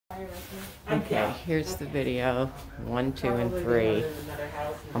Okay, here's the video, 1, 2, and 3.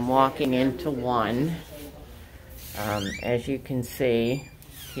 I'm walking into 1. As you can see,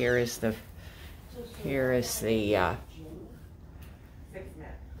 here is the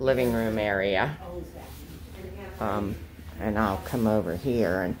living room area. And I'll come over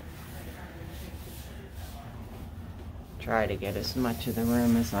here and try to get as much of the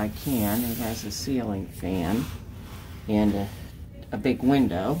room as I can. It has a ceiling fan and a big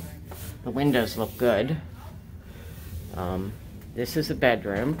window. The windows look good. This is a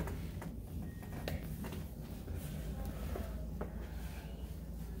bedroom.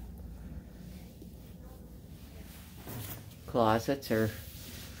 Closets are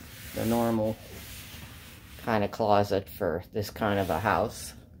the normal kind of closet for this kind of a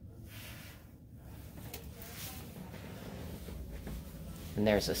house. And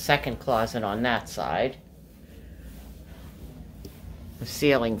there's a second closet on that side. A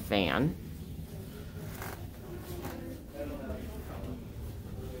ceiling fan.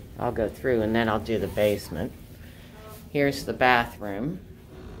 I'll go through and then I'll do the basement. Here's the bathroom.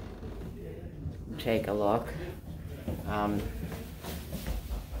 Take a look.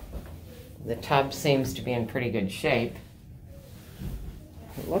 The tub seems to be in pretty good shape.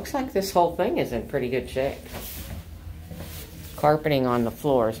 It looks like this whole thing is in pretty good shape. Carpeting on the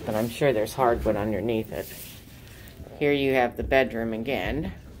floors, but I'm sure there's hardwood underneath it. Here you have the bedroom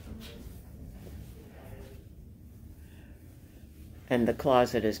again. And the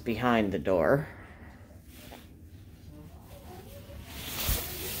closet is behind the door.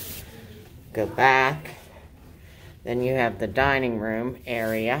 Go back. Then you have the dining room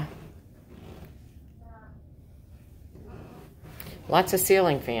area. Lots of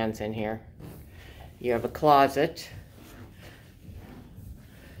ceiling fans in here. You have a closet.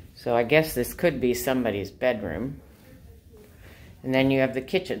 So I guess this could be somebody's bedroom. And then you have the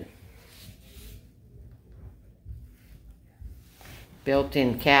kitchen.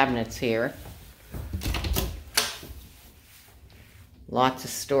 Built-in cabinets here. Lots of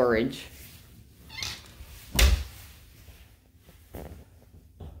storage.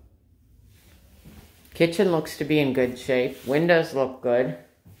 Kitchen looks to be in good shape. Windows look good.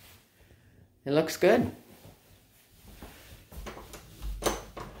 It looks good.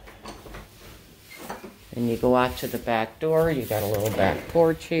 And you go out to the back door. You got a little back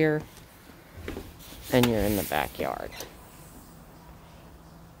porch here. And you're in the backyard.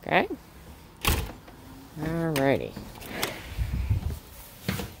 Okay? Alrighty.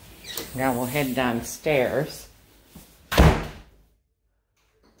 Now we'll head downstairs.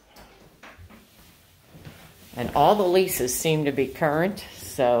 And all the leases seem to be current,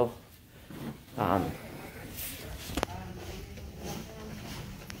 so oh,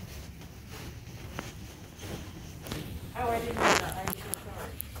 I didn't know that. I'm so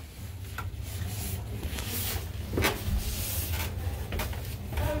sorry.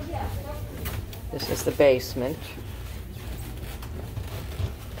 Oh, yeah. This is the basement.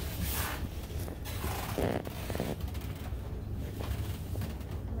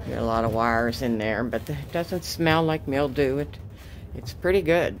 There are a lot of wires in there, but it doesn't smell like mildew. It's pretty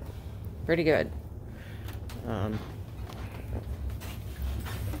good. Pretty good.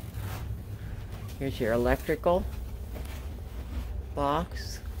 Here's your electrical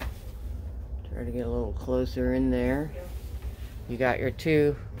box. Try to get a little closer in there. You got your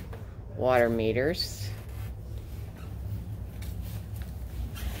 2 water meters.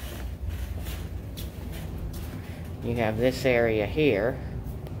 You have this area here.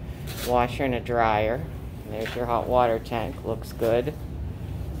 Washer and a dryer. There's your hot water tank. Looks good.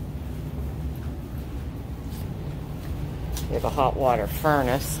 You have a hot water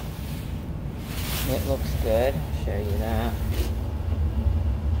furnace. It looks good. I'll show you that.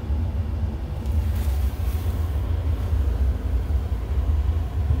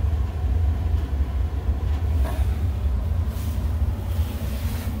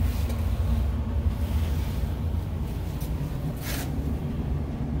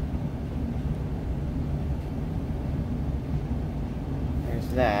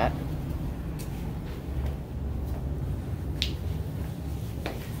 That.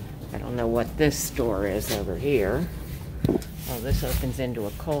 I don't know what this store is over here. Oh, this opens into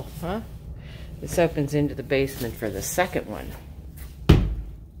a coal, huh? This opens into the basement for the second one.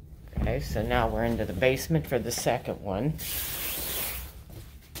 Okay, so now we're into the basement for the second one.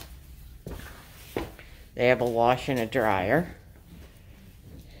 They have a washer and a dryer.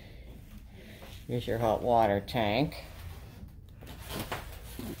 Here's your hot water tank.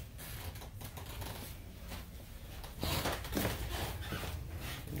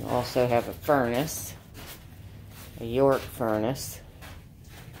 You also have a furnace, a York furnace.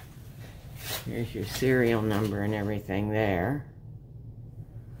 Here's your serial number and everything there.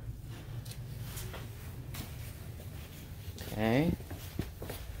 Okay.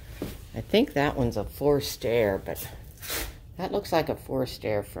 I think that one's a forced air, but that looks like a forced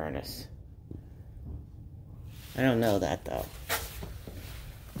air furnace. I don't know that though.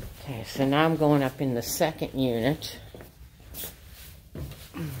 Okay, so now I'm going up in the second unit.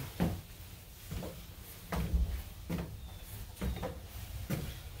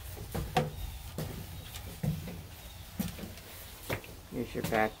 Here's your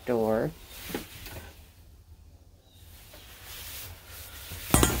back door.